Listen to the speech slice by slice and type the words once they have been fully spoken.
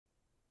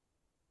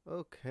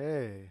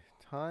Okay,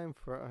 time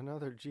for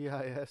another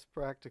GIS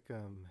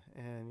practicum.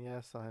 And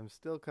yes, I'm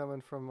still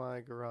coming from my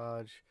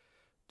garage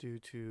due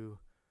to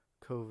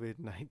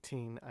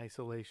COVID-19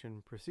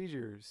 isolation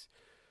procedures.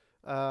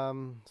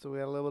 So we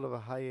had a little bit of a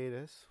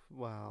hiatus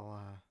while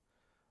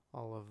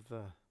all of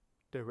the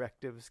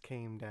directives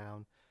came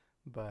down,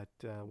 but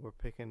we're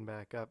picking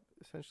back up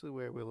essentially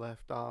where we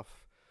left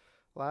off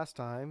last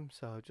time.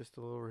 So just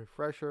a little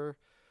refresher.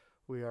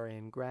 We are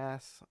in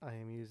grass. I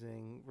am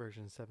using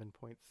version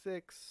 7.6,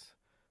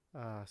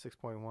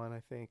 6.1,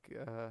 I think.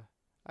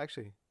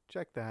 Actually,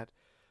 check that.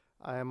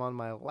 I am on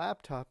my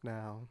laptop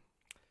now,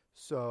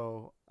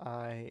 so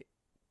I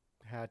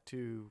had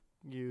to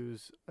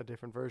use a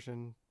different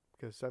version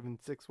because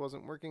 7.6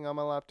 wasn't working on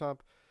my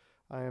laptop.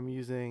 I am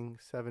using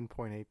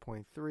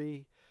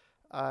 7.8.3.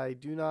 I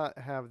do not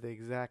have the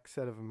exact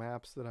set of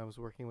maps that I was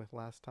working with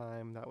last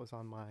time. That was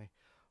on my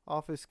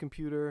office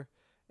computer.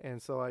 And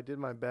so I did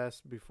my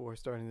best before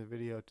starting the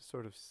video to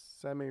sort of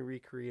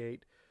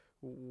semi-recreate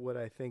what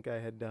I think I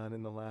had done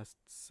in the last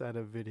set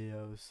of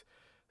videos.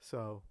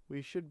 So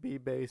we should be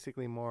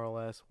basically more or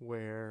less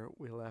where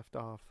we left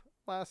off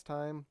last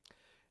time.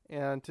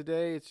 And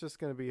today it's just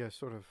going to be a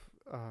sort of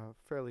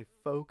fairly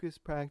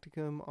focused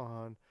practicum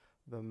on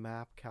the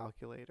map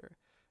calculator.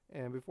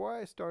 And before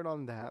I start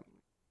on that,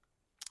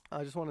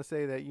 I just want to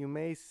say that you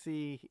may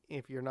see,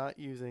 if you're not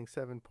using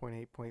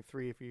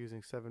 7.8.3, if you're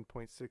using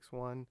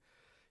 7.61,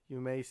 you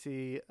may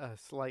see a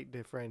slight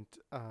different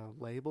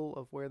label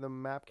of where the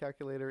map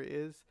calculator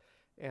is,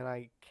 and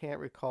I can't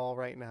recall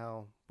right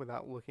now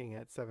without looking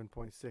at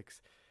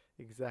 7.6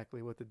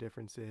 exactly what the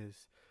difference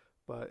is.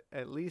 But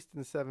at least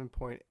in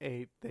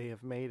 7.8 they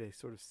have made a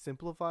sort of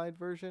simplified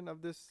version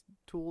of this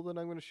tool that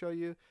I'm going to show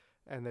you,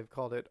 and they've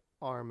called it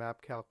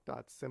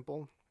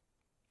r.mapcalc.simple.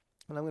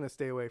 And I'm going to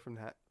stay away from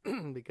that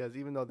because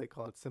even though they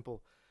call it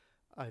simple,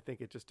 I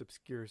think it just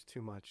obscures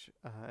too much.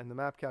 And the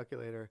map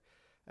calculator,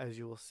 as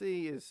you will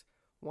see, is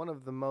one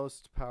of the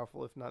most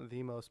powerful, if not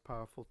the most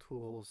powerful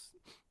tools,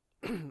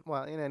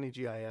 well, in any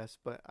GIS,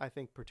 but I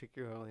think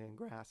particularly in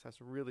grass,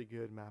 has really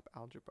good map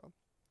algebra.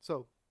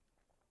 So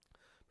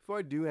before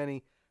I do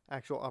any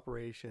actual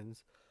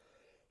operations,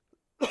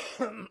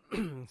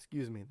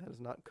 excuse me, that is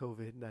not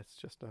COVID, that's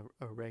just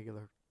a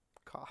regular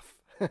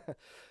cough.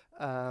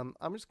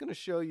 I'm just going to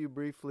show you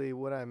briefly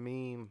what I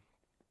mean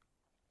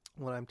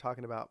when I'm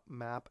talking about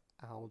map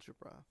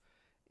algebra.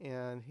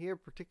 And here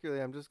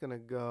particularly, I'm just going to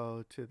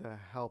go to the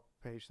help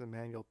page, the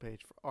manual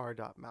page for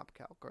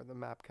r.mapcalc, or the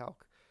map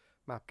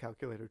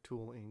calculator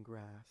tool in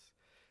grass.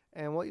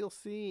 And what you'll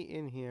see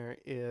in here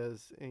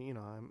is,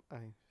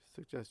 I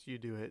suggest you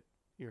do it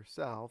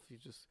yourself. You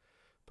just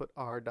put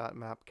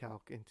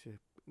r.mapcalc into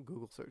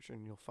Google search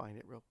and you'll find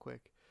it real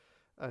quick.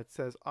 It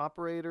says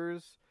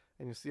operators,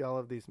 and you see all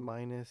of these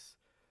minus,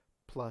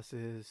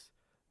 pluses,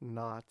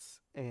 nots,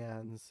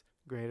 ands,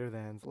 greater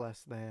thans,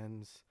 less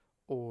thans,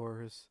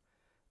 ors,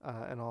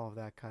 and all of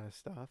that kind of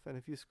stuff. And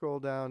if you scroll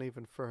down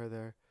even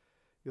further,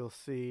 you'll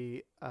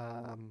see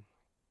another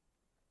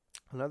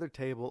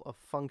table of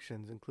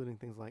functions, including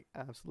things like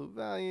absolute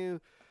value,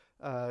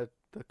 the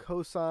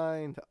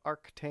cosine, the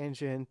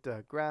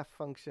arctangent, graph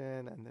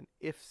function, and then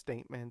if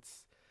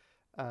statements,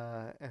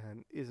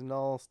 and is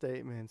null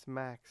statements,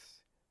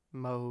 max,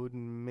 mode,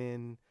 and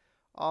min,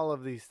 all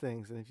of these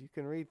things. And if you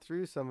can read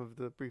through some of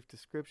the brief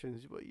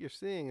descriptions, what you're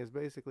seeing is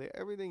basically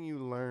everything you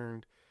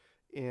learned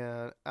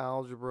in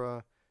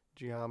algebra,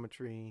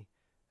 geometry,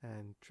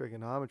 and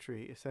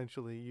trigonometry,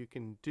 essentially you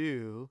can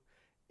do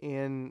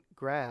in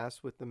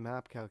grass with the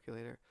map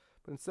calculator.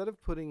 But instead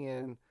of putting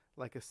in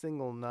like a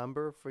single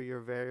number for your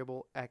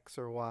variable x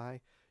or y,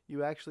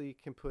 you actually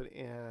can put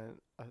in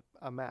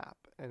a map,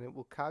 and it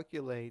will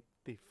calculate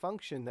the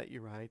function that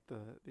you write,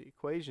 the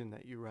equation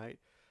that you write,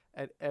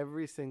 at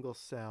every single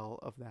cell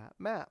of that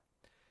map.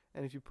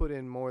 And if you put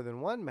in more than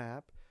one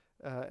map,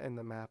 and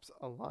the maps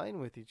align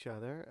with each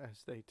other,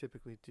 as they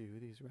typically do,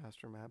 these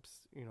raster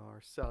maps, are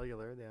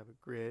cellular. They have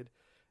a grid,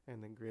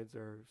 and the grids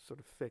are sort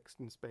of fixed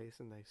in space,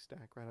 and they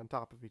stack right on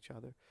top of each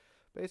other.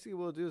 Basically,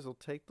 what it'll do is it'll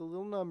take the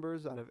little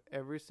numbers out of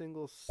every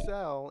single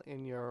cell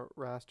in your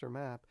raster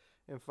map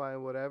and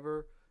find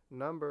whatever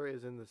number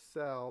is in the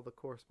cell, the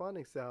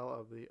corresponding cell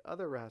of the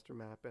other raster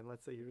map, and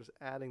let's say you're just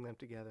adding them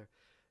together.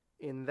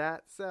 In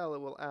that cell, it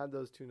will add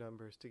those two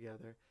numbers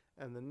together,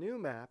 and the new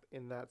map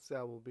in that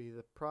cell will be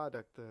the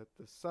product, the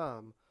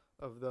sum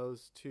of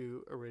those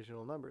two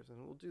original numbers. And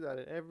it will do that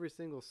in every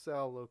single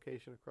cell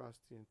location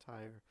across the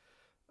entire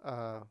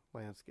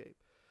landscape.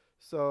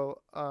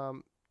 So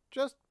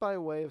just by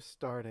way of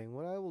starting,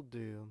 what I will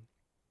do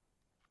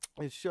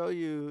is show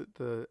you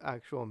the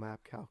actual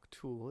map calc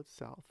tool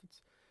itself.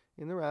 It's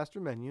in the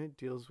raster menu. It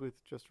deals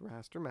with just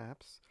raster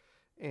maps,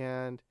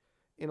 and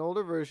in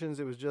older versions,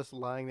 it was just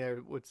lying there.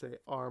 It would say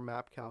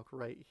r.mapcalc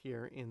right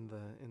here in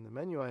the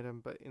menu item.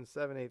 But in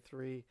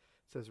 7.8.3, it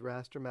says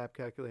raster map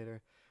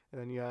calculator.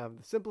 And then you have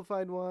the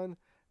simplified one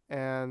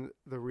and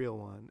the real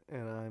one.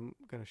 And I'm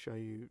going to show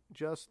you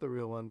just the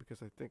real one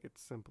because I think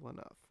it's simple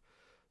enough.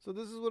 So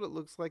this is what it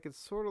looks like. It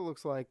sort of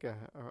looks like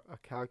a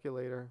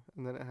calculator.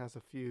 And then it has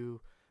a few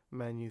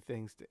menu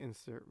things to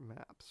insert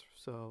maps.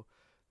 So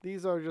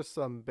these are just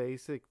the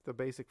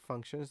basic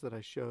functions that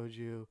I showed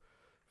you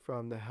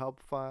from the help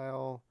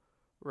file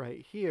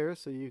right here,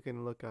 so you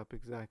can look up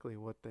exactly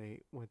what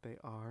they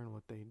are and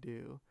what they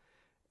do.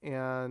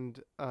 And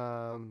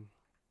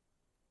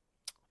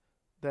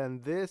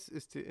then this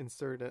is to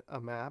insert a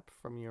map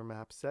from your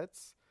map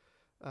sets.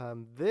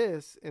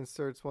 This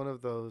inserts one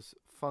of those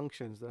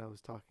functions that I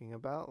was talking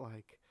about,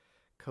 like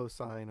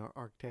cosine or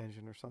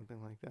arctangent or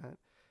something like that.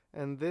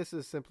 And this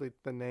is simply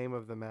the name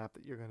of the map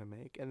that you're going to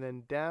make. And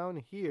then down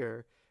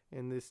here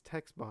in this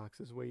text box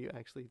is where you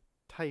actually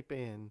type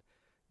in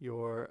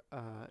your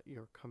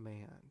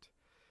command.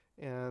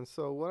 And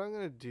so what I'm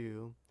going to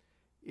do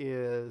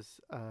is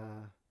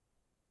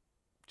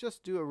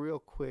just do a real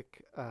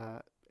quick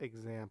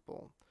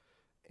example.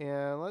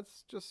 And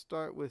let's just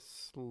start with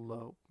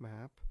slope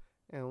map.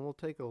 And we'll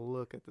take a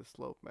look at the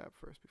slope map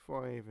first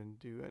before I even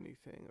do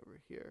anything over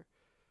here.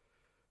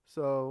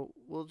 So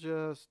we'll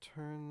just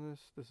turn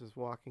this. This is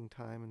walking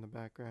time in the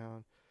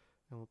background.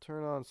 And we'll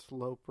turn on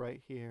slope right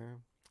here.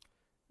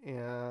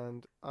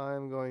 And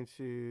I'm going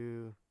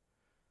to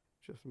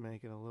just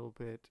make it a little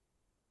bit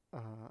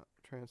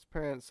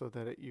transparent so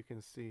that you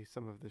can see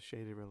some of the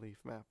shaded relief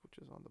map, which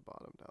is on the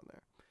bottom down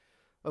there.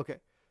 Okay,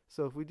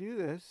 so if we do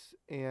this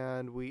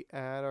and we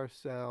add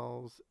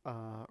ourselves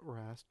a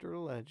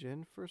raster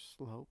legend for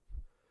slope,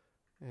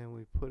 and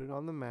we put it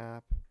on the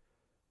map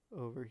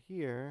over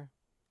here,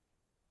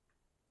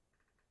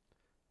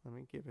 let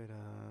me give it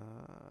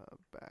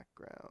a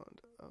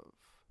background of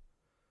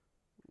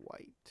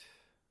white.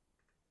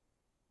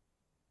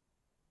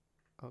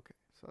 Okay,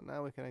 so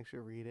now we can actually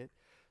read it.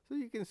 So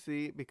you can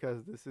see,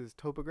 because this is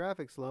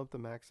topographic slope, the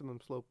maximum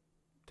slope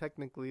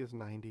technically is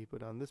 90,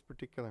 but on this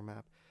particular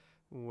map,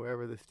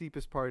 wherever the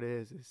steepest part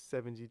is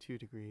 72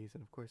 degrees,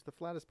 and of course the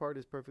flattest part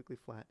is perfectly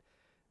flat,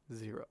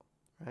 0,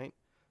 right?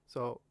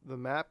 So the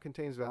map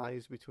contains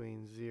values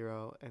between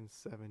 0 and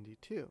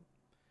 72.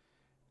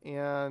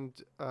 And,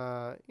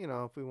 you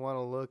know, if we want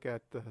to look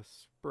at the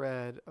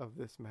spread of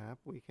this map,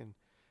 we can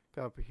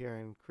come up here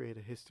and create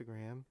a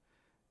histogram,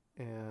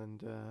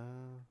 and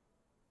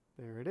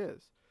there it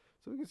is.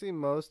 So we can see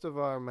most of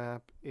our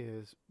map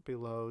is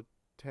below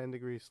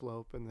 10-degree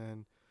slope, and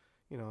then,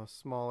 you know,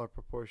 smaller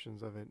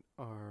proportions of it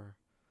are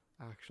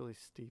actually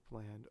steep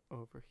land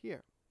over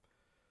here.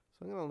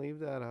 So I'm going to leave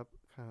that up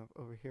kind of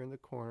over here in the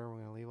corner. We're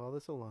going to leave all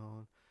this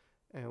alone,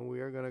 and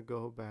we are going to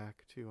go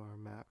back to our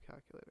map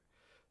calculator.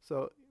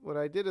 So what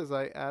I did is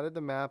I added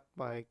the map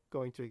by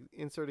going to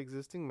insert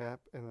existing map,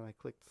 and then I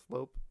clicked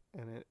slope,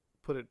 and it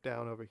put it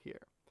down over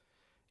here.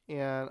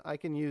 And I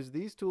can use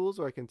these tools,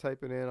 or I can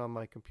type it in on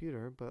my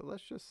computer, but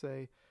let's just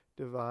say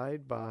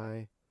divide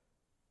by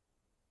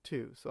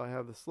 2. So I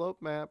have the slope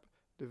map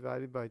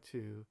divided by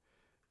 2,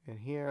 and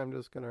here I'm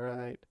just going to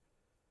write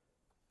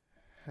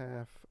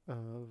half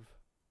of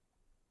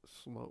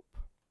slope,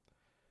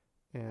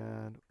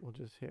 and we'll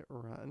just hit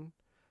run,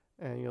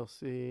 and you'll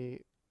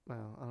see,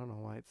 well, I don't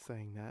know why it's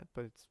saying that,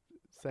 but it's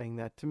saying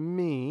that to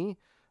me.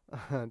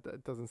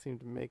 That doesn't seem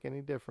to make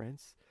any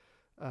difference.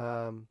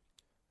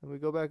 And we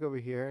go back over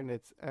here, and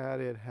it's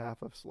added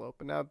half of slope.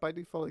 And now by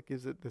default it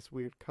gives it this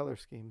weird color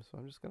scheme, so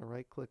I'm just going to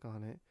right click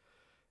on it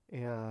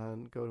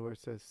and go to where it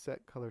says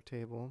set color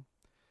table,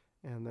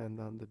 and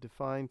then on the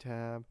define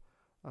tab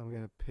I'm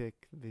going to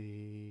pick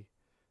the,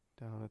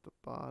 down at the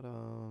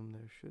bottom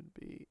there should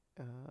be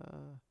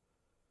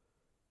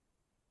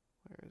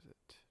where is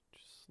it,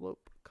 just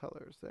slope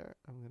colors there.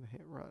 I'm going to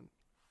hit run,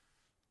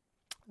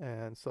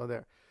 and so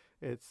there,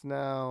 it's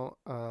now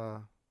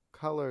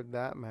colored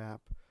that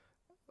map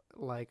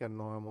like a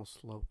normal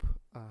slope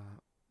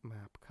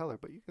map color,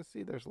 but you can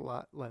see there's a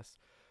lot less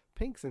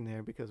pinks in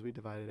there because we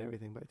divided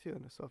everything by 2.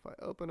 And so if I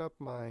open up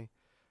my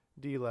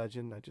D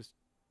legend, I just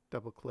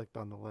double clicked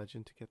on the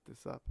legend to get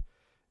this up,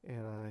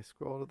 and I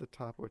scroll to the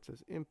top where it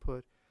says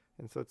input,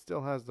 and so it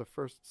still has the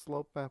first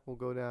slope map. We'll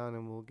go down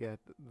and we'll get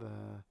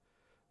the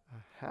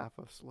half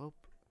of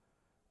slope,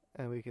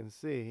 and we can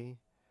see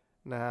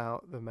now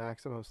the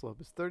maximum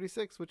slope is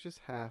 36, which is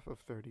half of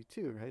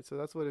 32, right? So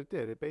that's what it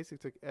did. It basically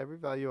took every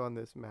value on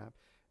this map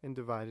and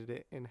divided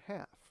it in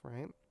half,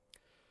 right?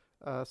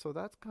 So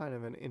that's kind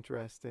of an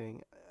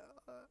interesting,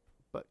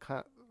 but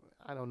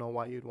I don't know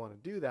why you'd want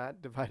to do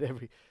that, divide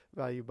every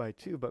value by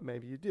 2, but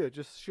maybe you do. It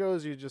just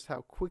shows you just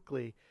how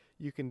quickly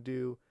you can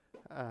do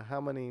how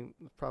many,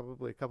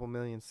 probably a couple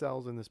million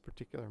cells in this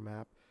particular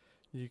map.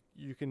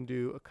 You can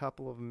do a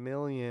couple of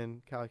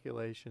million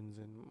calculations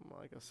in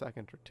like a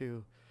second or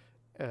 2.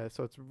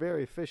 So it's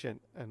very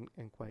efficient and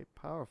quite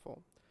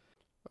powerful.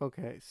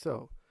 Okay,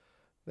 so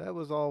that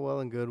was all well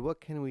and good.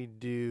 What can we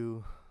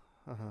do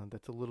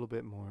that's a little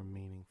bit more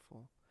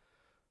meaningful?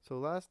 So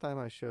last time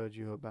I showed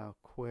you about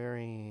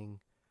querying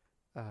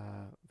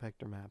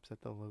vector maps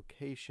at the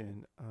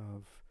location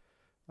of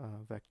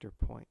vector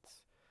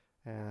points.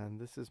 And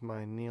this is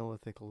my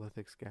Neolithic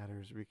lithic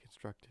scatters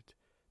reconstructed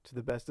to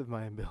the best of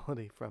my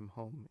ability from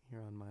home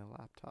here on my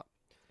laptop.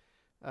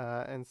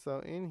 And so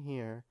in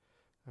here,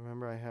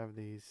 remember I have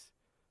these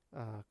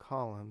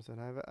columns, and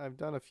I've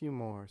done a few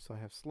more. So I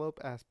have slope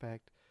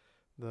aspect,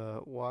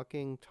 the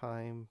walking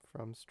time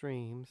from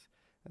streams,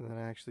 and then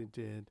I actually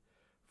did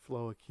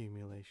flow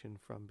accumulation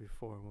from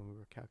before when we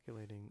were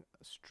calculating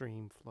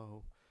stream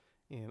flow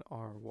in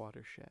our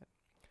watershed.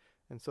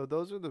 And so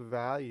those are the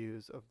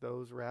values of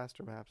those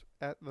raster maps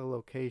at the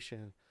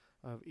location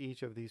of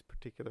each of these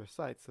particular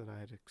sites that I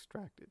had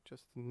extracted,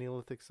 just the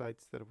Neolithic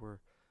sites that were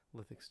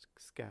lithic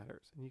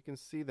scatters. And you can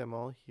see them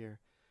all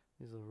here.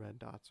 These little red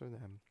dots are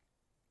them.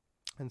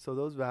 And so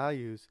those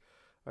values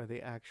are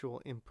the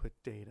actual input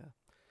data.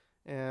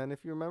 And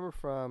if you remember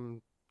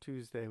from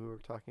Tuesday, we were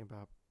talking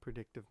about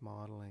predictive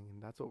modeling,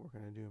 and that's what we're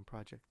going to do in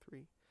Project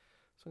 3.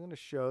 So I'm going to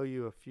show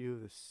you a few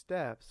of the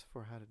steps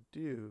for how to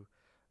do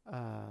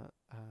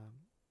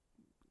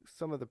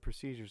some of the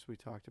procedures we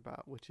talked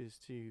about, which is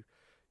to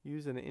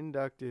use an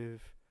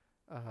inductive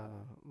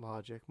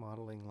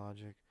modeling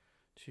logic,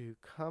 to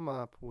come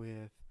up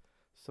with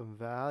some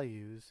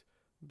values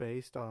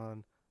based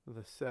on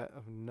the set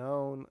of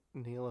known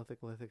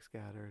Neolithic lithic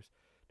scatters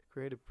to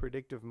create a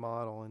predictive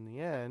model in the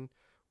end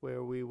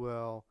where we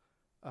will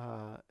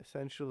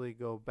essentially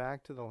go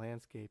back to the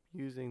landscape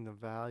using the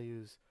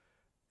values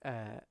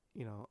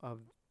of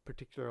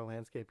particular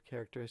landscape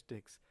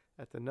characteristics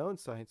at the known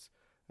sites,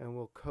 and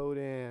we'll code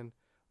in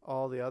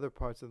all the other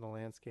parts of the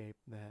landscape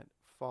that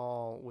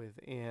fall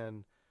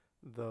within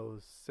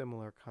those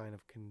similar kind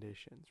of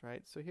conditions,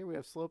 right? So here we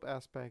have slope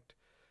aspect,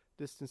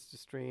 distance to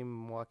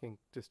stream, walking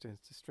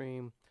distance to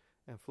stream,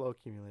 and flow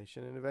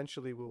accumulation, and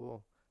eventually we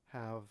will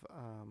have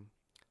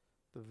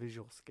the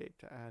visual scape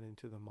to add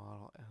into the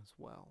model as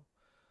well.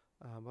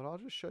 But I'll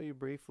just show you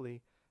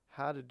briefly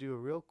how to do a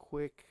real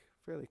quick,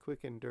 fairly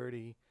quick and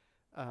dirty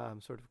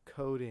sort of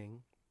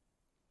coding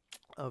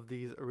of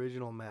these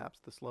original maps,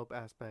 the slope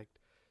aspect,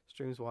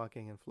 streams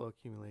walking, and flow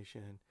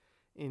accumulation,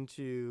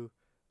 into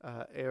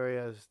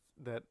areas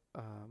that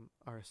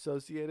are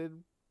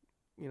associated,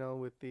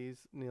 with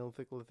these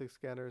Neolithic lithic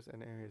scatters,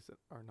 and areas that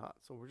are not.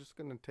 So we're just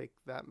going to take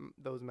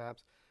those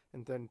maps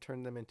and then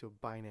turn them into a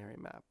binary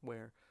map,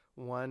 where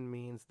 1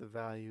 means the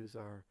values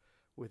are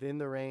within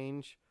the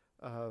range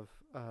of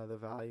the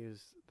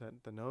values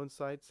that the known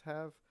sites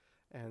have,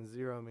 and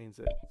 0 means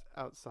that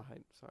it's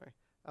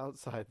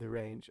outside the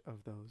range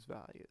of those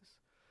values.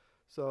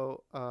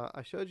 So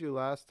I showed you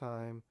last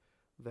time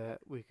that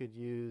we could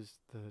use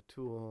the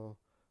tool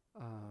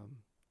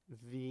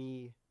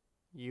vUniver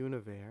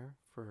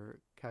for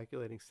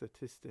calculating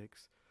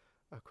statistics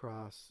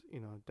across,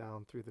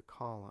 down through the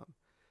column.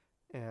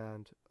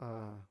 And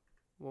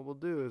what we'll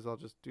do is I'll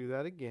just do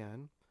that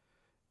again,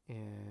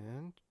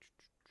 and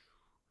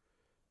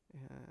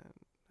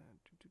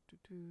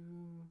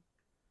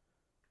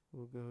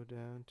we'll go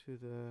down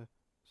to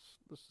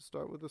let's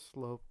start with the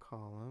slope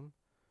column.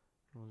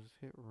 We'll just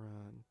hit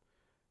run,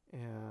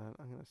 and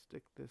I'm going to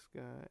stick this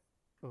guy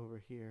over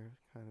here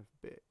kind of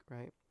big,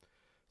 right?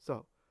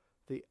 So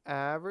the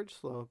average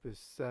slope is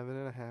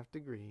 7.5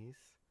 degrees,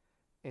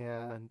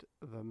 and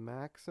the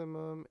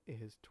maximum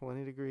is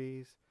 20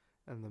 degrees,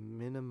 and the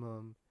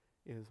minimum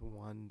is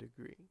 1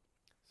 degree.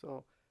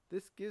 So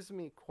this gives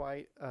me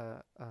quite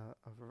a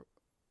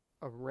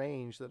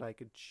range that I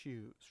could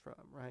choose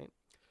from, right?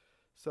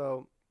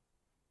 So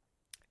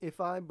if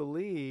I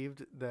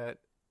believed that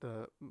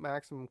the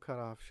maximum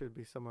cutoff should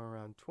be somewhere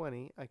around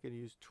 20, I could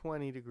use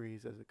 20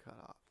 degrees as a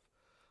cutoff.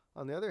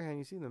 On the other hand,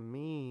 you see the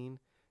mean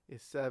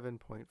is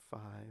 7.5,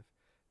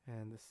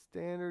 and the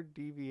standard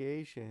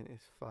deviation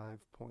is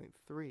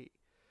 5.3.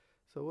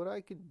 So what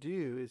I could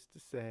do is to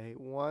say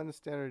 1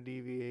 standard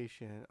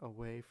deviation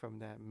away from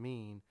that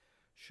mean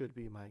should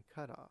be my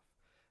cutoff.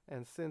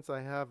 And since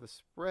I have a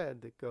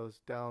spread that goes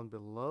down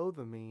below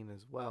the mean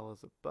as well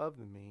as above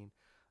the mean,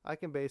 I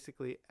can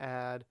basically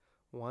add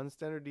 1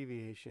 standard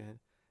deviation,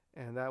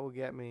 and that will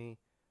get me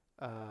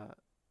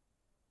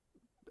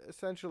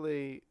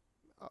essentially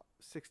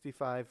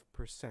 65%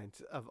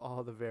 of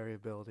all the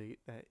variability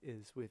that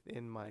is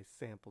within my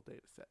sample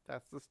data set.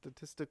 That's the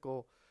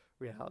statistical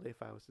reality.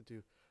 If I was to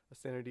do a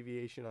standard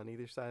deviation on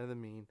either side of the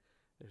mean,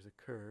 there's a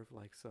curve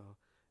like so,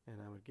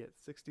 and I would get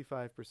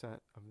 65%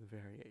 of the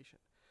variation.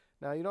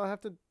 Now, you don't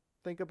have to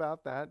think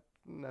about that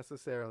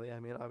necessarily. I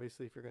mean,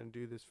 obviously, if you're going to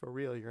do this for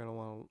real, you're going to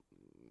want to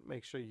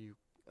make sure you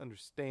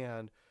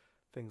understand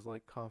things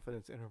like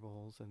confidence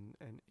intervals, and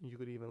you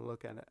could even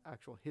look at an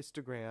actual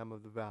histogram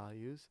of the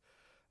values.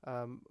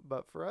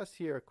 But for us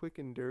here, a quick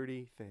and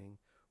dirty thing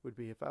would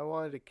be if I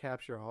wanted to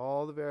capture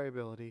all the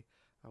variability,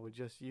 I would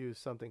just use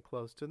something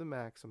close to the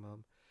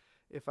maximum.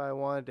 If I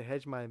wanted to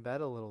hedge my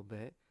bet a little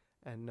bit,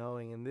 and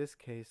knowing in this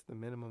case the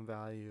minimum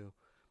value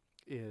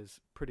is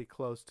pretty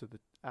close to the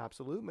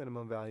absolute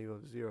minimum value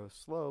of 0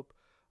 slope,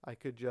 I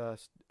could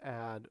just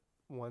add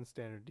 1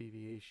 standard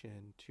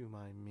deviation to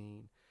my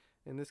mean.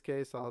 In this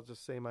case, I'll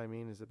just say my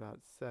mean is about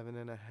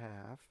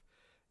 7.5,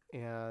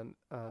 and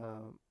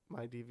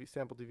my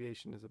sample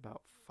deviation is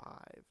about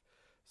 5.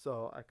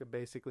 So I could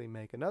basically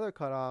make another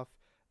cutoff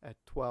at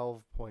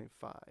 12.5.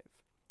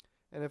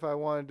 And if I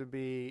wanted to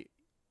be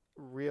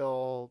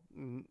real,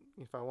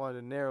 if I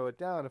wanted to narrow it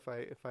down, if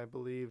I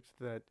believed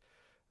that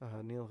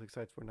Neolithic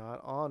sites were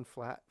not on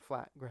flat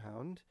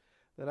ground,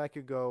 then I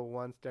could go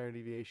 1 standard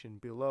deviation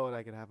below, and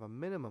I could have a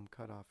minimum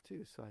cutoff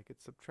too. So I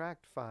could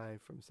subtract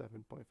 5 from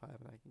 7.5,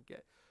 and I can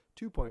get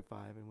 2.5,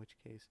 in which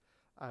case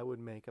I would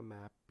make a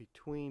map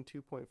between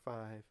 2.5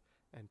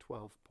 and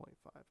 12.5.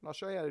 And I'll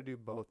show you how to do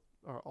both,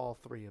 or all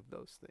three of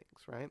those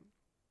things, right?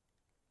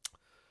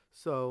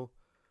 So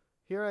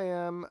here I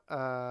am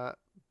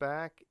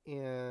back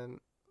in,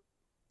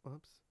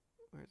 whoops,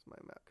 where's my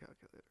map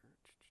calculator?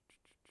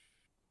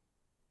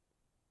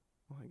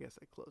 Well, I guess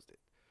I closed it.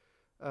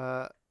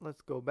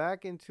 Let's go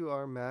back into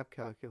our map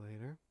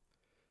calculator.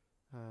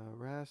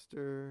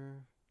 Raster,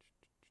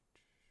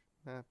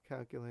 map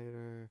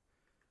calculator,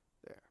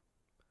 there.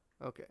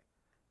 Okay.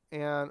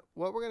 And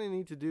what we're going to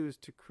need to do is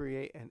to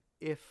create an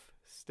if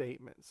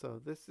statement.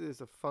 So this is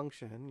a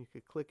function. You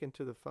could click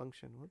into the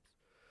function. Whoops.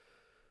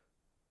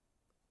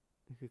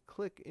 You could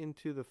click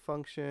into the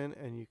function,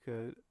 and you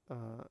could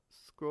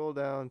scroll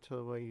down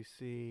to where you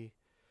see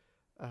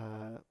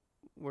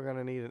we're going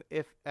to need an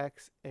if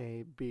x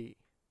a b.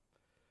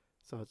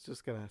 So it's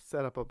just going to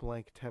set up a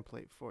blank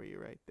template for you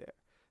right there.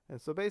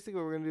 And so basically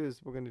what we're going to do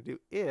is we're going to do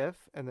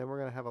if, and then we're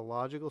going to have a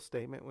logical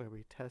statement where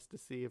we test to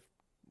see if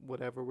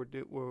whatever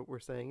we're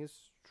saying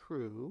is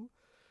true.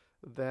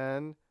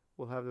 Then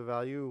we'll have the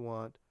value we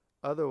want,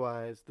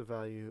 otherwise the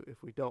value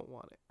if we don't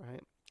want it,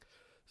 right?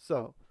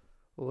 So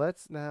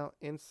let's now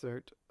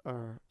insert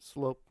our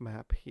slope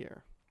map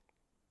here.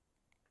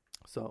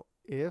 So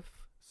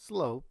if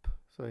slope,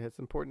 so it's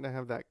important to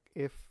have that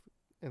if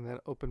and then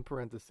open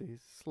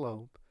parentheses,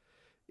 slope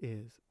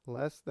is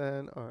less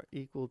than or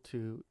equal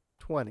to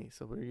 20.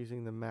 So we're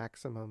using the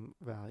maximum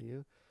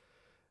value.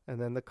 And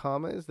then the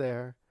comma is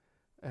there.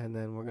 And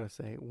then we're going to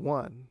say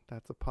 1.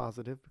 That's a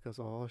positive because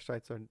all our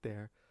sites are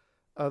there.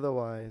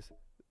 Otherwise,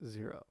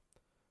 0.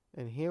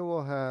 And here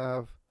we'll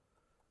have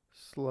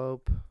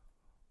slope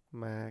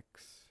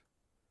max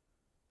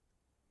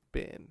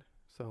bin.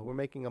 So we're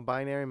making a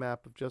binary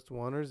map of just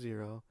 1 or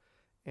 0.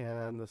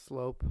 And the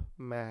slope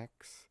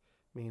max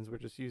means we're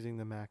just using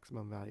the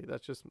maximum value.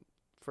 That's just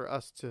for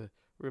us to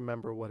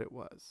remember what it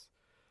was.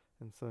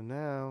 And so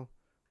now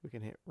we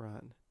can hit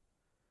run.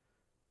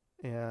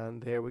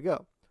 And there we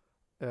go.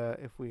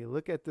 If we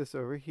look at this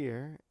over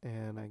here,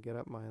 and I get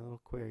up my little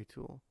query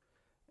tool,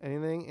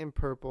 anything in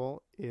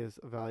purple is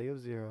a value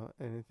of 0,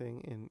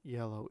 anything in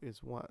yellow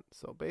is 1.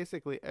 So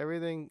basically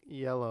everything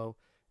yellow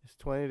is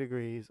 20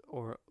 degrees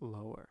or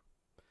lower.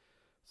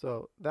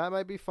 So that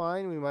might be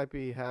fine. We might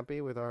be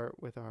happy with our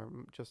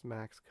just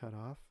max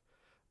cutoff.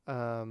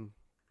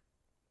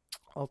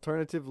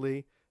 Alternatively,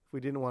 if we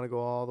didn't want to go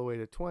all the way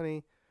to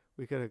 20,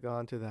 we could have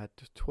gone to that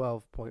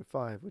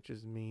 12.5, which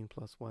is mean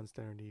plus 1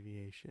 standard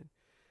deviation.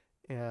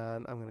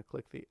 And I'm going to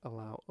click the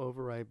allow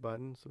override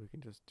button so we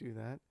can just do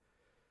that.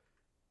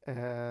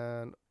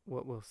 And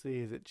what we'll see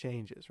is it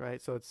changes,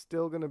 right? So it's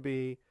still going to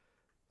be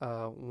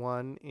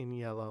 1 in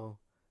yellow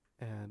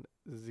and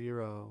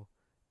 0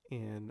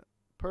 in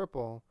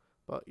purple.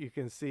 But you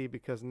can see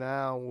because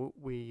now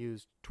we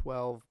used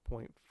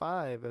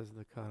 12.5 as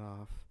the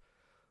cutoff,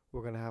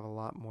 we're going to have a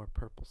lot more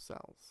purple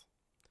cells.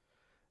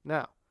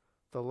 Now,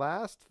 the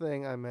last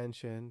thing I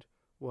mentioned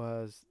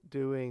was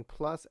doing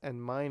plus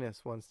and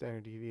minus 1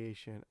 standard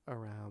deviation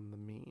around the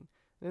mean.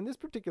 And in this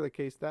particular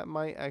case, that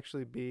might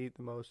actually be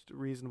the most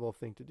reasonable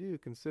thing to do,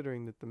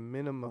 considering that the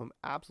minimum,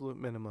 absolute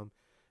minimum,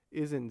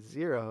 isn't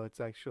 0. It's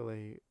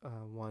actually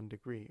 1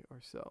 degree or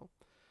so.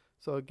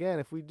 So again,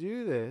 if we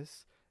do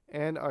this,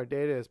 and our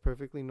data is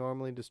perfectly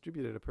normally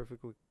distributed, a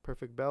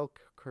perfect bell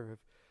curve,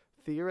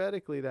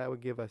 theoretically that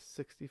would give us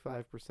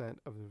 65%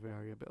 of the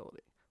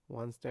variability,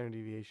 1 standard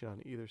deviation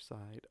on either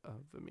side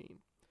of the mean.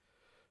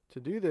 To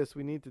do this,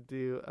 we need to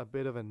do a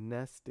bit of a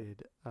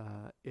nested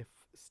if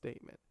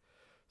statement.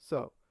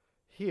 So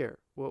here,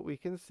 what we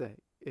can say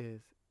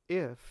is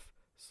if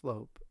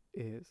slope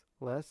is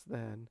less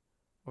than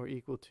or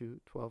equal to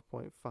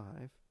 12.5,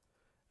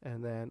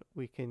 and then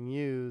we can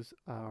use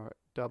our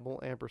double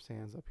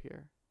ampersands up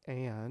here,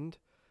 and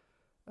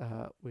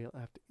we'll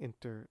have to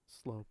enter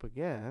slope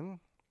again,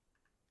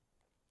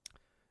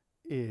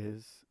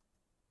 is,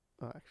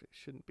 actually it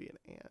shouldn't be an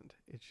and,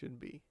 it should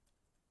be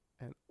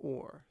an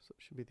or. So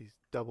it should be these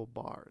double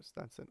bars.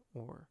 That's an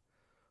or.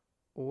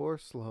 Or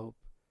slope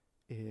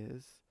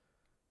is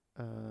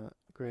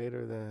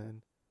greater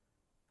than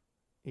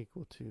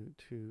equal to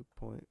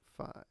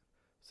 2.5.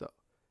 So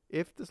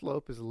if the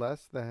slope is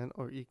less than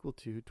or equal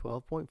to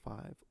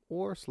 12.5,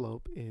 or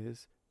slope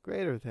is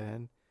greater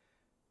than,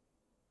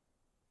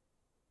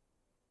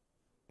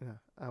 yeah,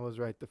 I was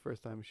right the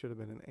first time. It should have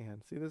been an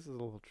and. See, this is a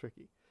little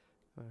tricky.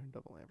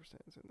 Double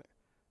ampersands in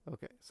there.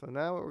 Okay, so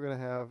now what we're going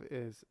to have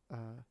is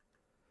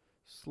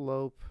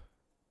slope,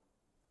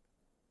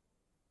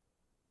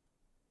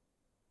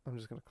 I'm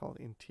just going to call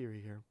it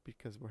interior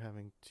because we're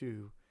having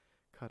two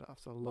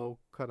cutoffs, a low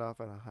cutoff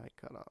and a high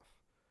cutoff.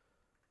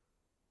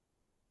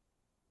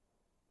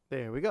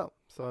 There we go.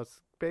 So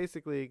it's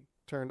basically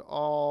turned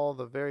all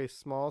the very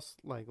small,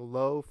 like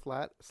low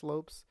flat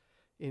slopes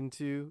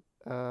into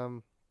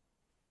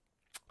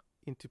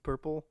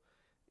purple,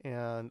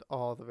 and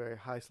all the very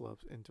high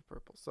slopes into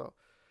purple. So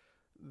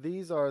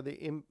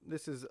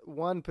this is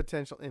one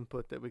potential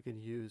input that we could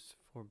use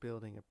for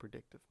building a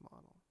predictive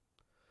model.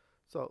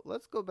 So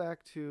let's go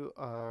back to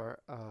our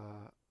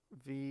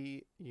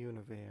V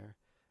univar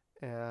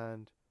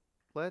and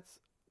let's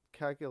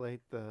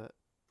calculate the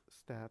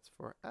stats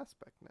for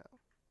aspect now.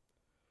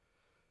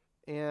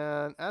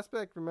 And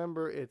aspect,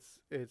 remember, it's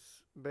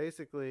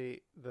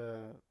basically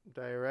the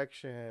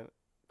direction,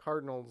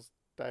 cardinals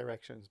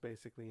directions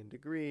basically in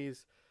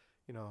degrees,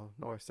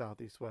 north,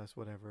 south, east, west,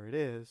 whatever it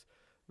is,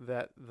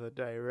 that the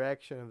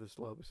direction of the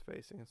slope is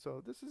facing. And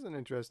so this is an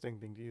interesting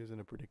thing to use in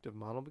a predictive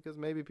model because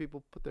maybe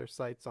people put their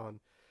sights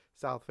on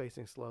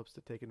south-facing slopes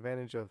to take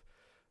advantage of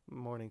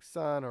morning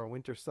sun or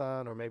winter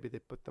sun, or maybe they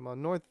put them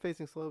on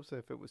north-facing slopes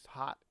if it was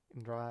hot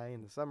and dry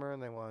in the summer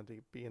and they wanted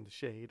to be in the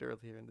shade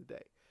earlier in the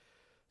day.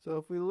 So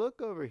if we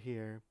look over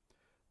here,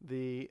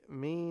 the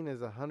mean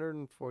is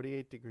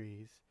 148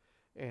 degrees,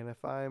 and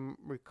if I'm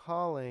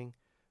recalling,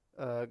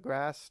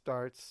 grass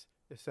starts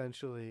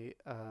essentially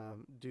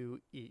due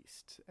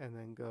east and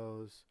then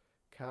goes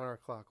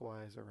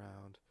counterclockwise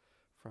around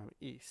from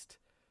east.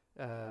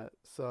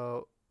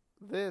 So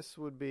this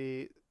would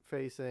be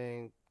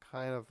facing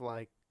kind of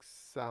like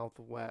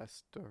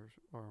southwest or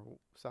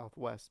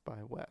southwest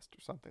by west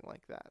or something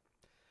like that.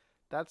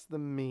 That's the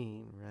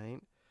mean,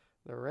 right?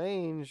 The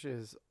range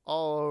is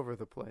all over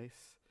the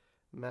place.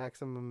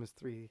 Maximum is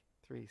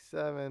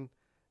 337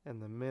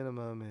 and the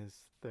minimum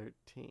is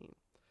 13.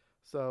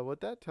 So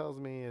what that tells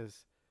me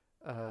is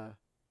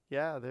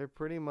yeah, they're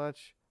pretty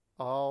much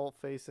all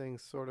facing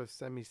sort of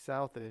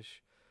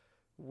semi-southish,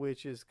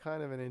 which is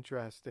kind of an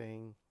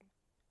interesting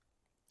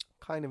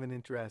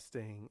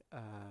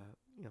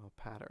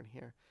pattern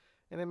here.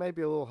 And it might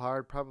be a little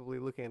hard, probably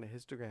looking at a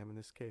histogram in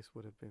this case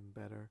would have been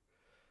better.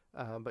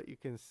 But you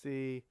can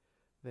see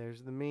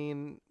there's the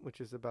mean,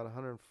 which is about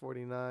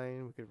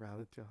 149. We could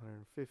round it to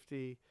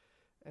 150.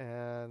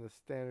 And the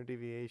standard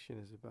deviation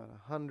is about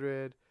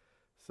 100.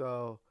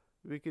 So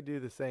we could do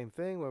the same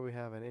thing where we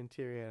have an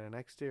interior and an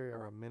exterior,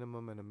 or a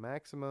minimum and a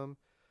maximum.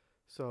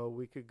 So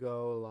we could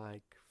go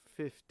like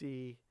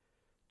 50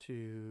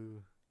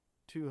 to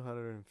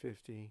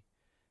 250,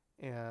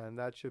 and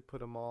that should put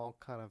them all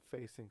kind of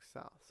facing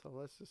south. So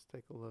let's just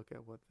take a look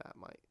at what that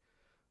might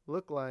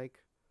look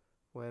like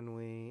when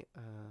we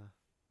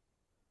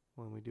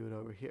do it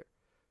over here.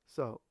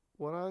 So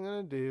what I'm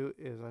going to do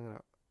is I'm going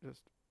to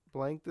just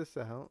blank this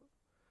out.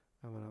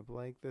 I'm going to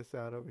blank this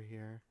out over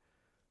here.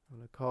 I'm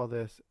going to call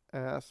this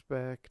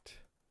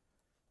aspect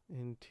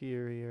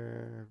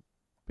interior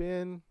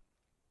bin.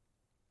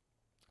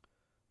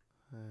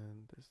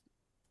 And this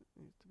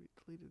needs to be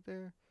deleted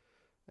there.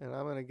 And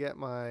I'm going to get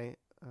my,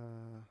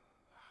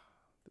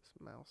 this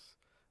mouse.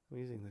 I'm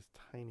using this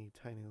tiny,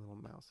 tiny little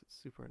mouse. It's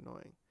super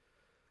annoying.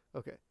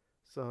 Okay,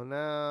 so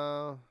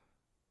now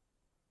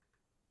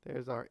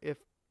there's our if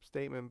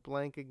statement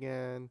blank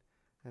again.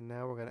 And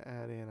now we're going to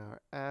add in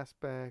our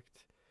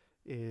aspect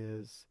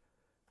is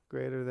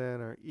greater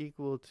than or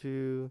equal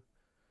to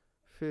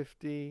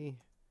 50.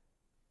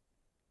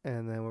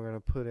 And then we're going to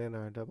put in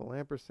our double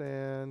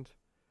ampersand.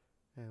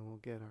 And we'll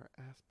get our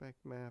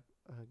aspect map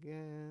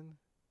again.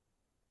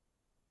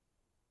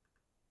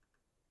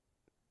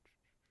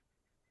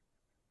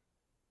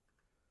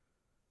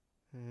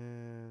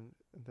 And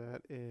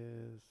that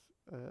is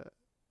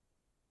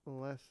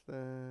less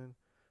than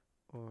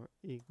or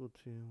equal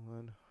to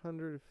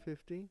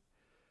 150.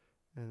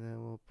 And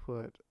then we'll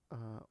put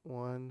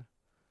 1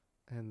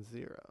 and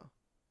 0.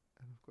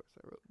 And of course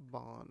I wrote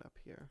bond up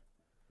here.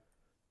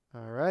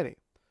 Alrighty.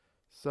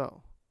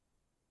 So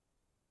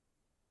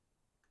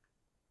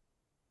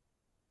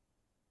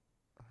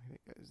I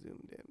think I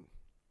zoomed in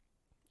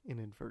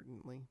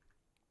inadvertently.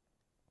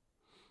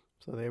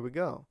 So there we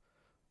go.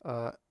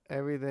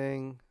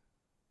 Everything,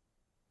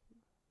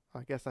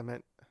 I guess I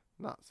meant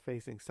not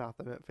facing south,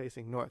 I meant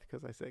facing north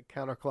because I said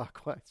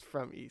counterclockwise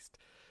from east.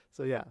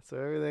 So yeah, so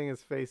everything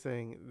is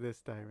facing this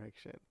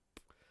direction.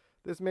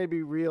 This may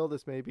be real,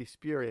 this may be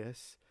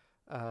spurious.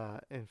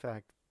 In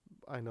fact,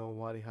 I know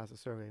Wadi Hassa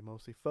survey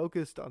mostly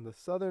focused on the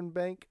southern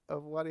bank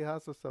of Wadi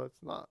Hassa, so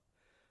it's not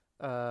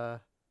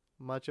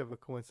much of a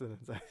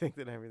coincidence, I think,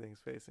 that everything's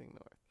facing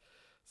north.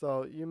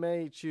 So you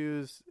may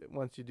choose,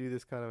 once you do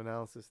this kind of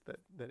analysis, that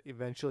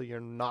eventually you're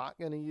not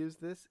going to use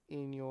this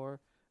in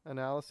your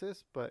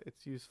analysis, but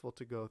it's useful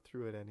to go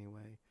through it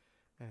anyway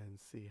and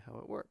see how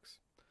it works.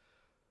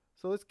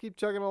 So let's keep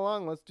chugging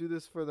along. Let's do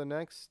this for the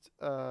next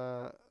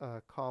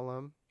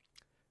column,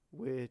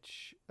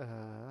 which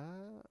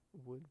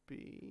would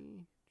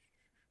be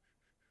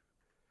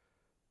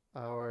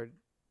our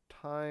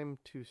time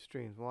to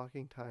streams,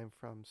 walking time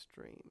from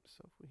streams.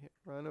 So if we hit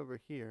run over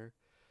here,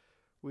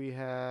 we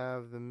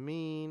have the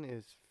mean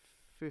is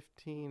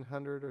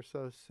 1,500 or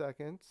so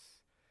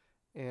seconds,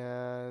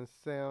 and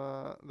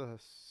the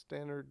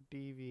standard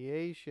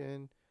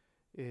deviation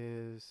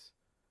is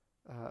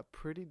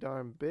pretty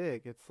darn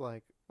big. It's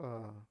like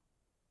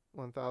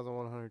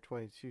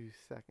 1,122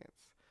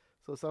 seconds.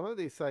 So some of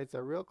these sites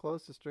are real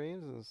close to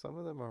streams, and some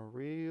of them are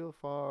real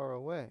far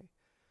away.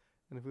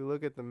 And if we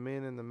look at the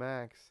min and the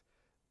max,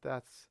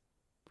 that's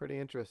pretty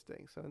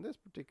interesting. So in this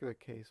particular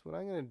case, what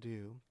I'm going to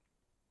do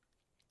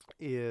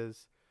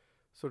is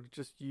sort of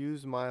just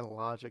use my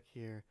logic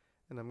here,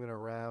 and I'm going to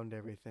round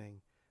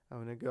everything. I'm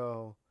going to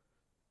go,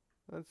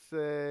 let's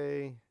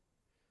say,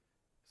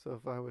 so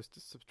if I was to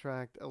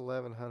subtract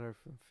 1100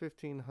 from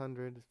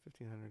 1500,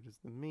 1500 is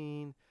the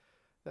mean,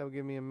 that would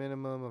give me a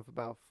minimum of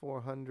about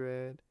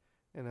 400.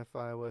 And if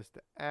I was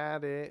to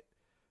add it,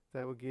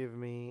 that would give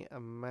me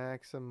a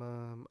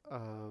maximum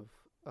of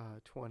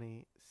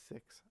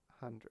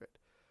 2600.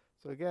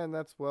 So again,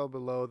 that's well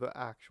below the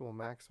actual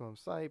maximum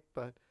site,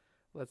 but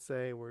let's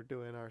say we're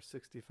doing our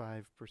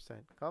 65%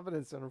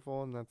 confidence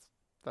interval, and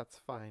that's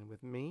fine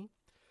with me.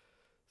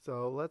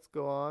 So let's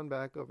go on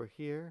back over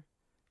here,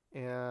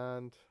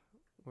 and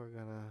we're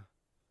gonna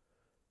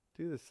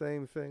do the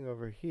same thing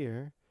over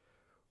here,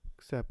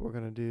 except we're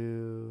gonna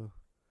do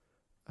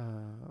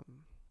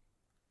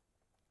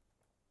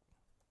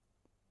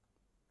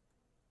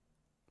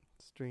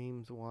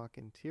streams walk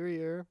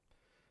interior,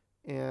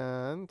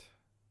 and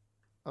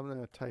I'm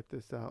going to type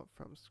this out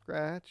from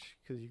scratch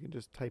because you can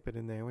just type it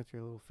in there with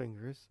your little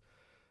fingers.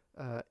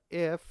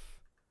 If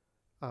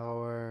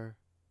our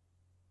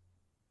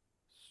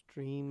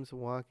streams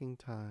walking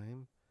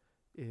time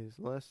is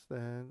less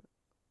than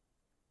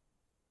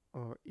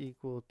or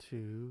equal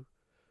to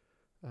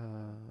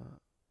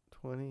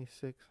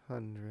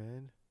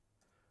 2600,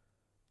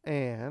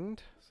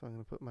 and so I'm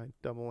going to put my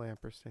double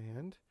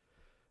ampersand,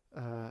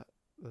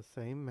 the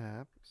same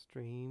map,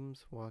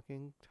 streams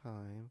walking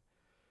time,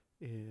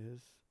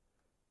 is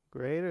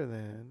greater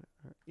than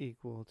or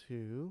equal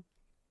to,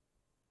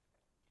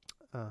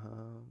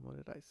 what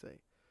did I say,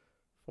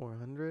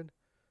 400,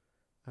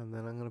 and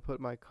then I'm going to put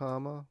my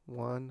comma,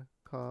 1,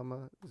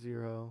 comma,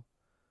 0,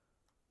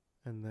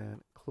 and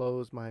then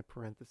close my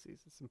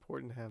parentheses. It's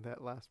important to have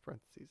that last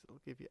parentheses. It'll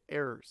give you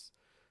errors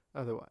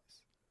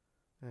otherwise.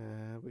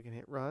 And we can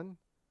hit run,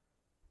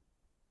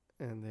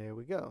 and there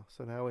we go.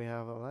 So now we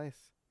have a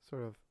nice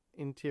sort of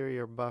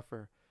interior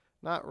buffer,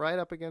 not right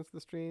up against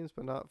the streams,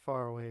 but not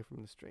far away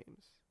from the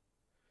streams.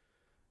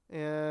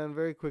 And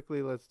very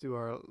quickly, let's do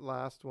our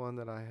last one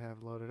that I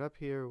have loaded up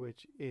here,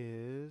 which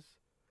is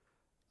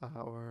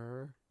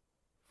our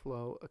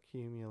flow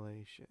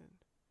accumulation.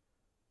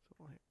 So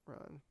we'll hit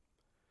run.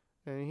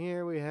 And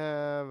here we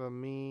have a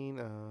mean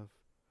of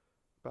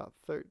about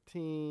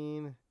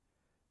 13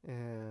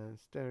 and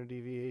standard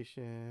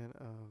deviation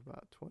of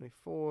about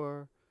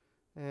 24,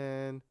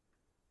 and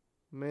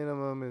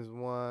minimum is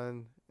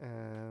 1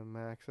 and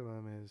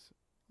maximum is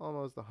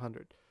almost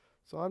 100.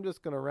 So I'm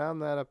just going to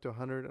round that up to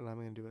 100, and I'm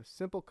going to do a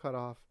simple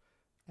cutoff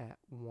at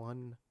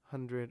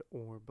 100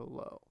 or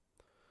below.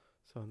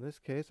 So in this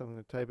case, I'm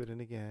going to type it in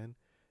again.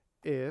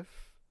 If,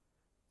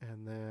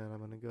 and then I'm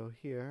going to go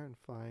here and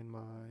find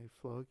my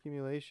flow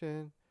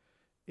accumulation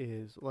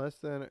is less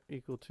than or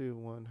equal to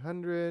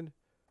 100,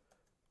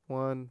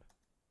 1,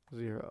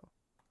 0.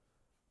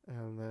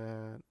 And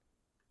then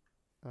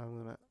I'm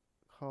going to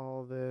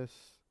call this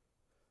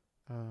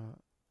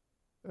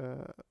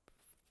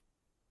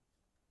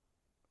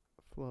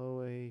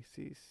flow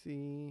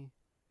ACC.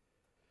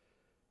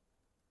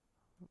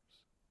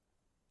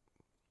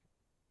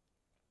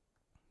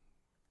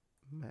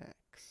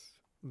 Max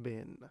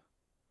bin.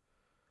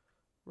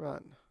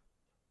 Run.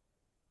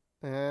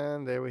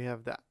 And there we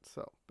have that.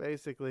 So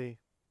basically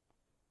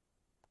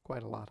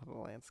quite a lot of the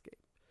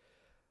landscape,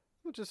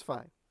 which is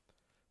fine.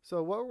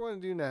 So what we're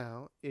going to do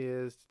now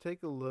is to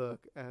take a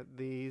look at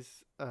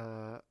these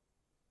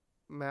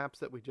maps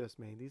that we just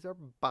made. These are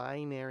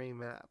binary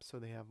maps, so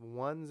they have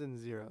ones and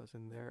zeros,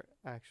 and they're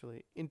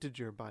actually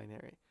integer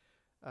binary.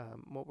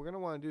 What we're going to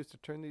want to do is to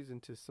turn these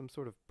into some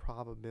sort of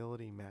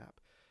probability map,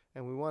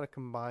 and we want to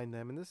combine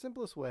them. And the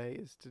simplest way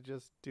is to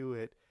just do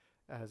it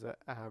as an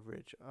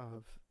average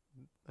of,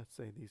 let's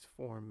say, these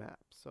 4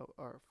 maps. So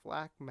our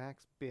FLAC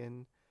max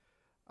bin,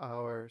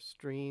 our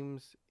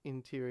streams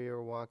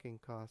interior walking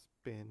cost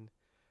bin,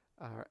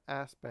 our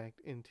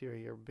aspect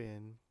interior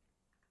bin,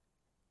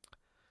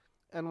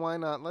 and why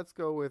not? Let's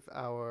go with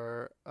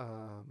our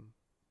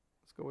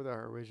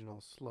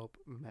original slope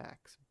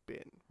max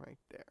bin right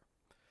there.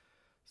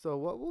 So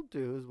what we'll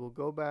do is we'll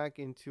go back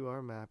into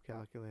our map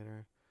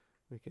calculator.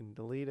 We can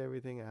delete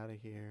everything out of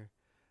here,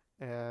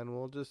 and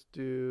we'll just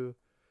do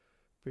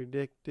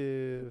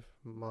predictive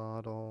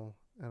model,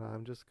 and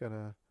I'm just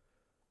gonna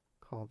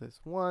call this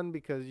 1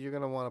 because you're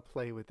gonna want to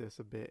play with this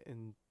a bit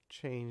and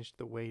change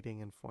the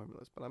weighting and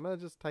formulas. But I'm gonna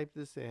just type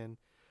this in,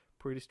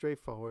 pretty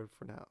straightforward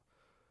for now.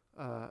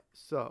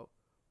 So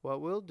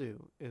what we'll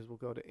do is we'll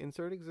go to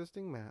insert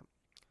existing map.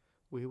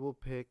 We will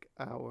pick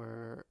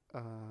our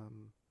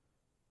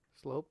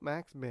slope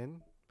max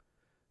bin,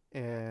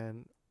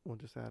 and we'll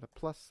just add a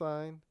plus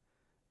sign,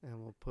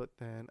 and we'll put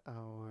then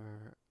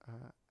our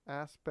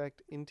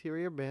aspect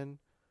interior bin,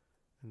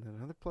 and then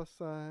another plus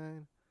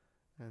sign,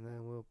 and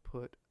then we'll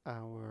put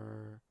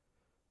our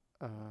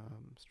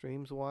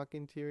streams walk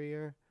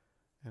interior,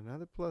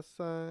 another plus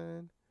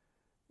sign,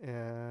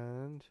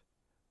 and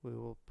we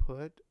will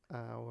put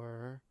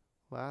our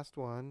last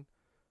one,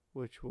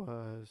 which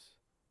was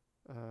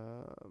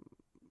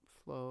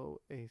flow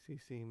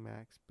ACC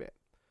max bit.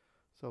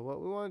 So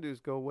what we want to do is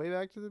go way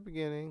back to the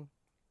beginning,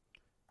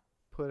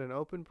 put an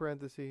open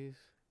parentheses,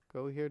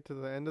 go here to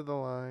the end of the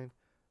line,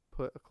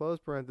 put a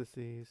closed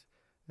parentheses,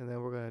 and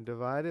then we're going to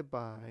divide it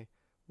by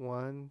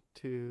 1,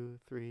 2,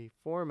 3,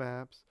 4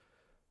 maps,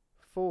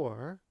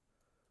 4.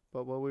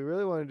 But what we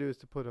really want to do is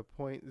to put a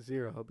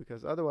 0.0,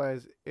 because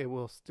otherwise it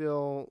will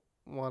still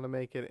want to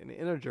make it an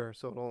integer,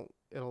 so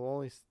it'll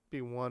only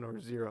be 1 or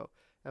 0.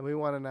 And we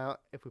want to now,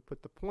 if we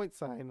put the point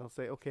sign, it'll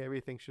say, okay,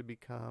 everything should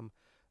become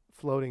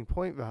floating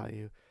point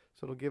value.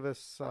 So it'll give us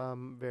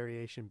some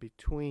variation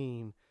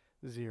between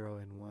 0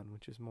 and 1,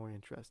 which is more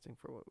interesting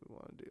for what we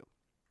want to do.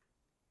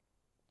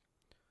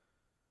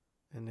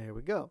 And there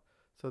we go.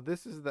 So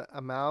this is the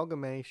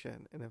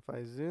amalgamation. And if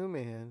I zoom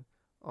in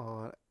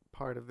on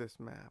part of this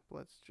map,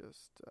 let's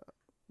just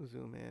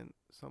zoom in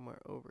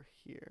somewhere over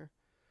here.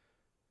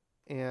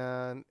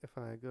 And if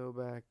I go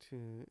back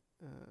to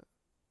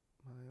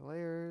my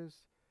layers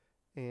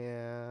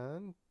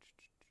and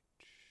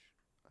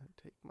I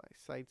take my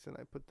sites and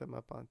I put them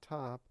up on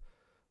top,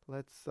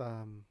 let's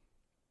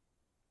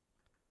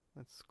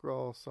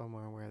scroll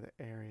somewhere where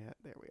the area,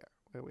 there we are,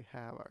 where we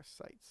have our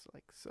sites,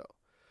 like so.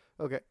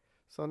 Okay,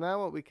 so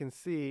now what we can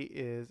see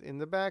is in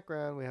the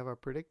background we have our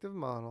predictive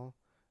model,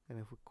 and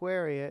if we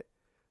query it,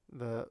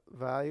 the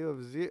value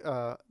of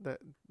the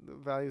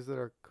values that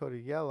are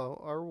coded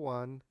yellow are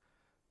 1.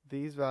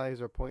 These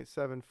values are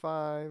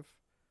 0.75.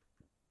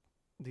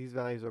 These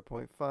values are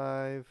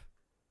 0.5.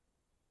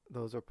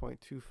 Those are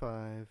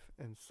 0.25,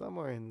 and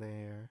somewhere in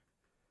there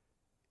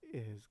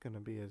is going to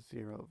be a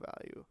 0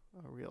 value,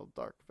 a real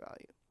dark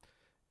value.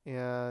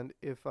 And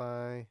if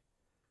I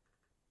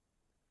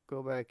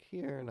go back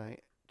here and I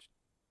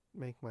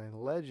make my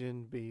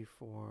legend be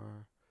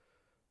for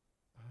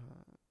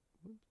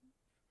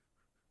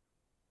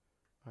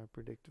our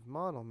predictive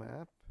model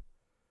map,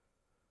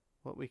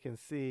 what we can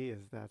see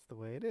is that's the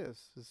way it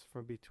is. This is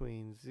from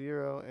between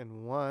 0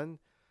 and 1.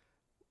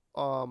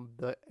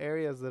 The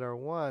areas that are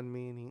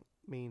 1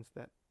 means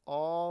that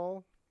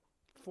all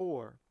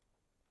 4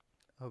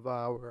 of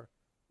our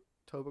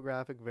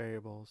topographic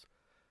variables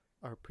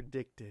are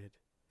predicted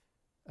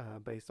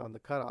based on the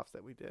cutoffs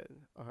that we did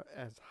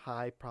as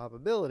high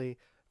probability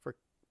for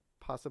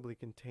possibly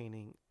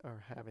containing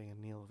or having a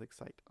Neolithic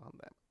site on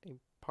them, a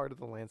part of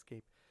the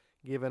landscape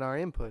given our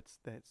inputs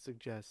that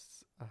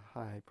suggests a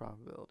high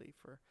probability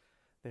for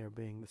there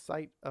being the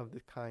site of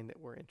the kind that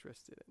we're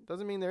interested in.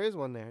 Doesn't mean there is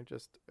one there,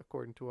 just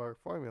according to our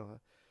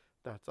formula,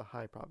 that's a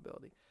high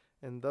probability.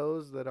 And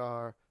those that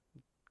are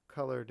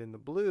colored in the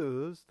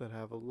blues that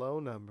have a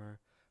low number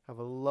have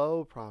a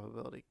low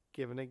probability,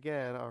 given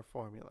again our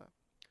formula.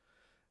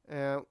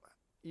 And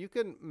you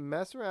can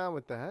mess around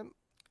with that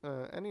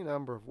any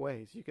number of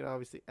ways. You can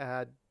obviously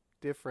add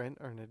different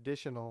or an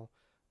additional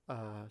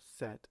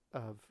set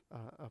of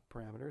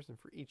parameters, and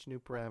for each new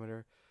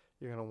parameter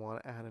you're going to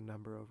want to add a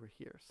number over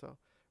here. So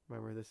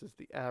remember, this is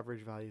the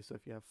average value. So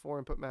if you have 4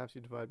 input maps,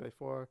 you divide by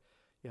 4.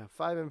 You have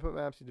 5 input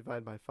maps, you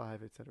divide by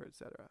 5, etc.,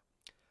 etc.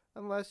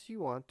 Unless you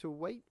want to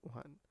weight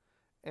one.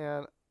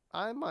 And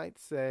I might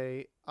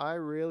say I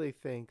really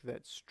think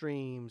that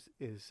streams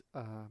is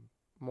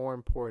more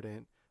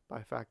important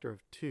by a factor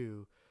of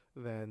 2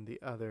 than the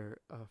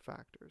other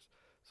factors.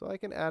 So I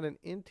can add an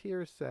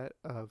interior set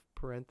of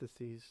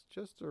parentheses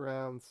just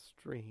around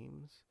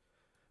streams,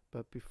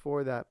 but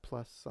before that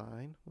plus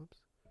sign,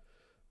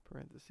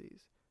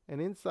 parentheses. And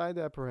inside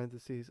that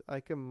parentheses, I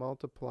can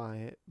multiply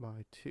it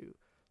by 2.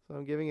 So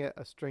I'm giving it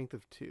a strength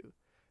of 2.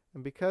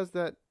 And because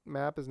that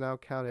map is now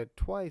counted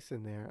twice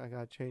in there, I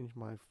got to change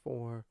my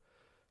 4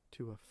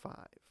 to a 5.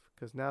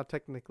 Because now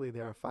technically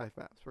there are 5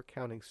 maps. We're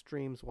counting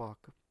streams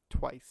walk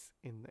twice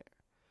in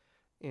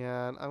there.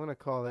 And I'm going to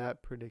call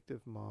that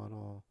predictive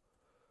model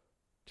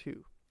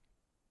 2.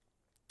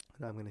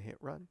 And I'm going to hit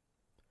run.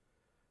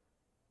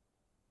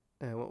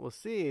 And what we'll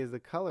see is the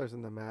colors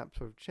in the maps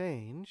have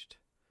changed.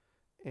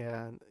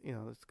 And, you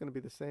know, it's going to be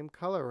the same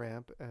color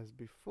ramp as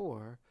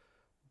before.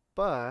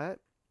 But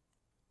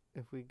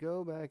if we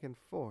go back and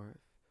forth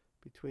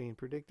between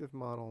predictive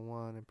model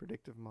 1 and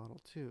predictive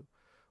model 2,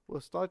 we'll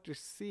start to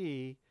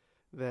see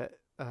that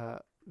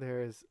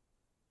there is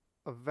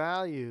a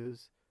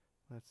values,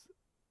 let's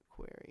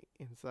query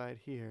inside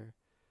here,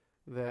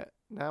 that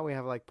now we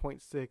have like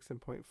 0.6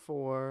 and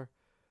 0.4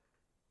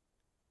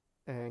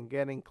 and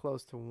getting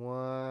close to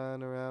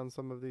 1 around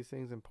some of these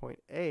things and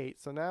 0.8.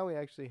 So now we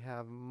actually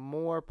have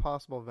more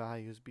possible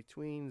values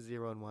between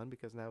 0 and 1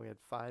 because now we had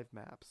 5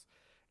 maps.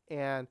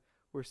 And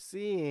we're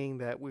seeing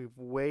that we've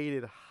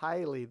weighted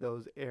highly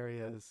those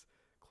areas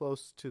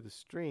close to the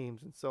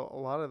streams. And so a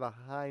lot of the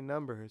high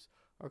numbers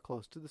are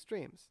close to the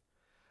streams.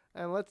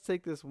 And let's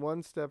take this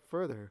one step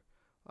further.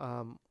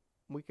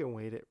 We can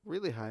weight it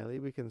really highly.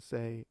 We can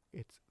say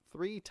it's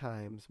 3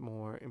 times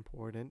more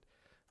important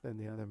than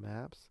the other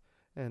maps.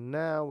 And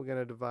now we're going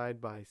to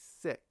divide by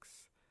 6.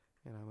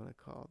 And I'm going to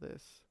call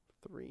this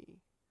 3. We're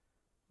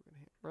going to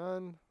hit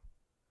run.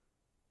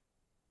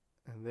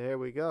 And there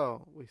we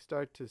go. We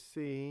start to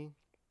see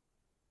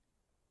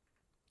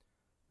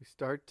we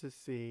start to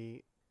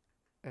see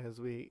as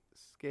we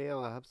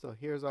scale up. So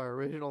here's our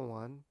original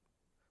one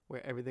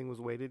where everything was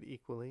weighted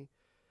equally.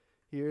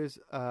 Here's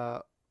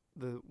the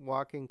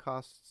walking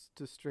costs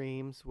to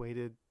streams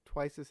weighted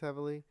twice as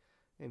heavily,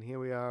 and here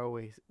we are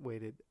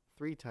weighted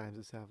 3 times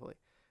as heavily.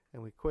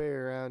 And we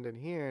query around in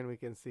here, and we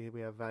can see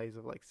we have values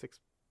of like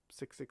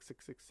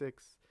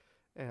 66666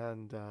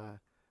 and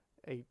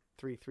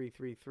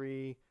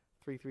 83333,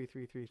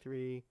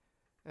 33333,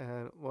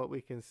 and what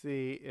we can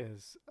see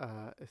is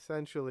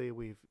essentially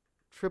we've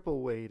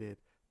triple weighted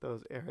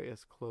those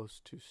areas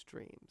close to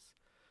streams.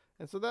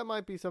 And so that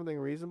might be something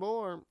reasonable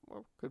or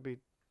could be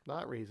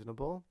not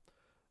reasonable.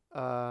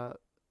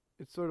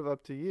 It's sort of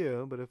up to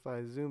you, but if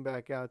I zoom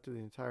back out to the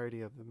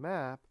entirety of the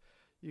map,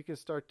 you can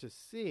start to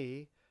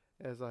see,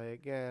 as I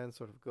again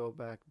sort of go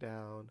back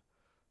down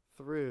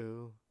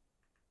through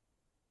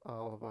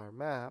all of our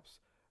maps,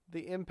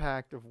 the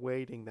impact of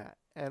weighting that.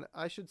 And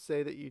I should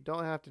say that you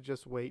don't have to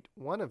just weight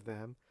one of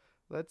them.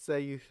 Let's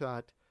say you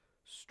thought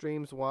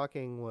streams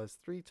walking was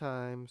 3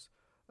 times,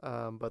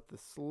 but the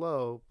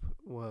slope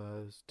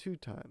was 2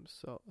 times.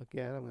 So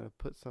again, I'm going to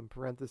put some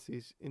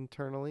parentheses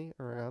internally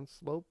around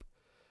slope,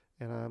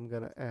 and I'm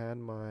going to add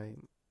my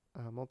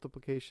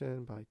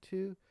multiplication by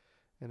 2.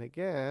 And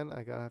again,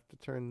 I have to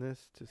turn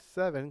this to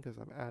 7 because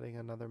I'm adding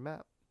another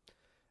map.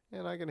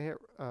 And I'm going to hit,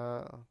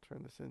 I'll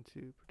turn this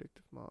into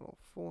predictive model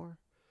 4,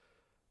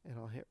 and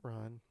I'll hit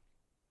run.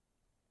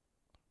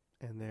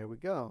 And there we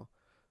go.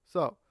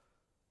 So,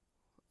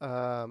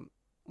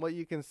 what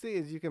you can see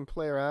is you can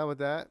play around with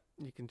that.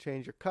 You can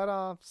change your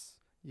cutoffs.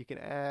 You can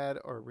add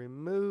or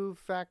remove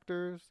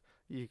factors.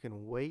 You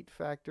can weight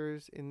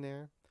factors in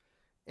there.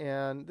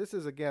 And this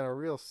is, again, a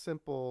real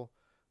simple,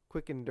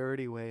 quick and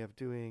dirty way of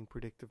doing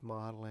predictive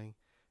modeling.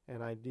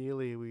 And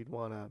ideally, we'd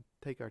want to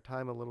take our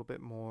time a little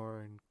bit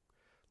more and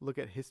look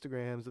at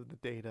histograms of the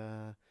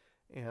data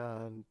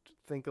and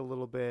think a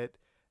little bit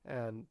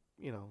and,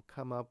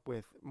 come up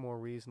with more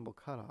reasonable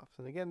cutoffs.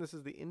 And again, this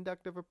is the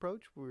inductive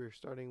approach. We're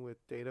starting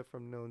with data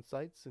from known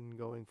sites and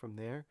going from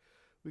there.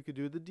 We could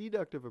do the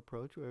deductive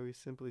approach where we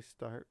simply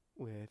start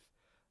with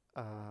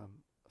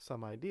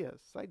some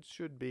ideas. Sites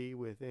should be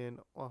within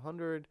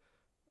 100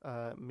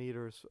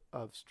 meters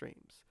of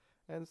streams.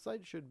 And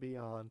sites should be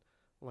on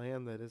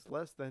land that is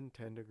less than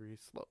 10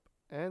 degrees slope.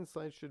 And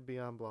sites should be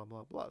on blah,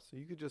 blah, blah. So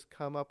you could just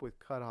come up with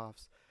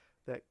cutoffs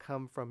that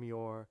come from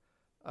your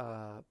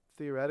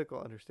theoretical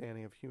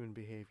understanding of human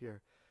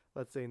behavior.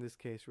 Let's say in this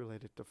case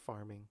related to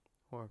farming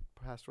or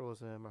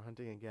pastoralism or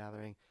hunting and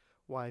gathering,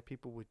 why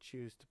people would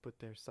choose to put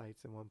their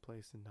sites in one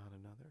place and not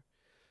another.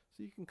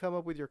 So you can come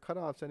up with your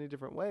cutoffs any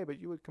different way, but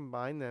you would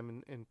combine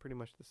them in pretty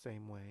much the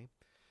same way.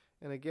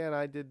 And again,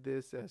 I did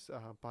this as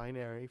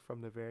binary from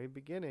the very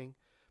beginning,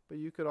 but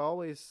you could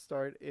always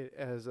start it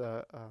as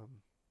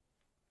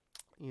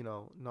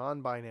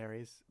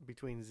non-binaries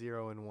between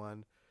 0 and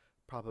 1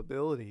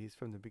 probabilities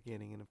from the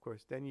beginning. And of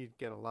course, then you'd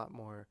get a lot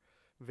more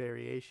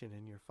variation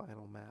in your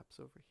final maps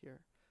over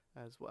here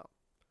as well.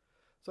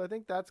 So I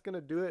think that's going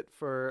to do it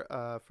for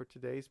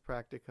today's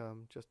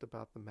practicum, just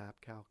about the map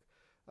calc.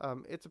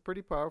 It's a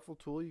pretty powerful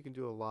tool. You can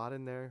do a lot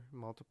in there,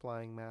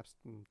 multiplying maps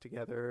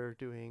together,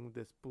 doing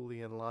this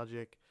Boolean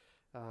logic,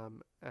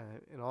 and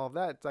all of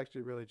that. It's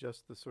actually really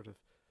just the sort of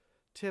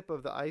tip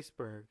of the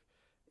iceberg.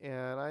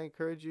 And I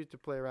encourage you to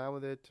play around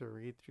with it, to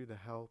read through the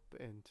help,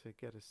 and to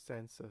get a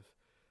sense of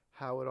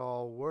how it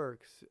all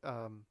works.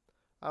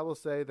 I will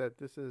say that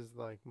this is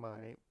like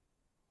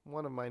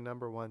one of my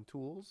number one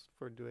tools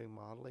for doing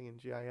modeling in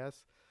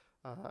GIS.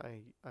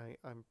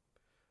 I'm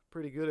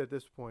pretty good at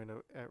this point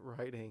at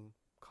writing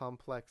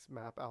complex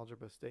map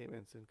algebra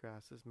statements in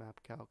Grass's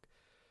MapCalc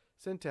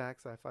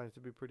syntax. I find it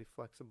to be pretty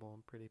flexible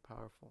and pretty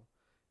powerful.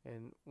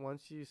 And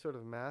once you sort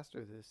of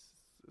master this,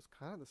 it's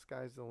kind of the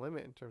sky's the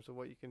limit in terms of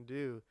what you can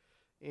do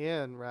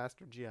in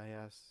raster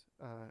GIS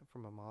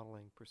from a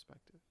modeling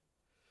perspective.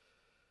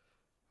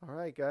 All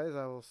right, guys,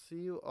 I will see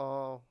you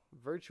all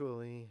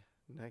virtually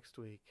next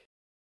week.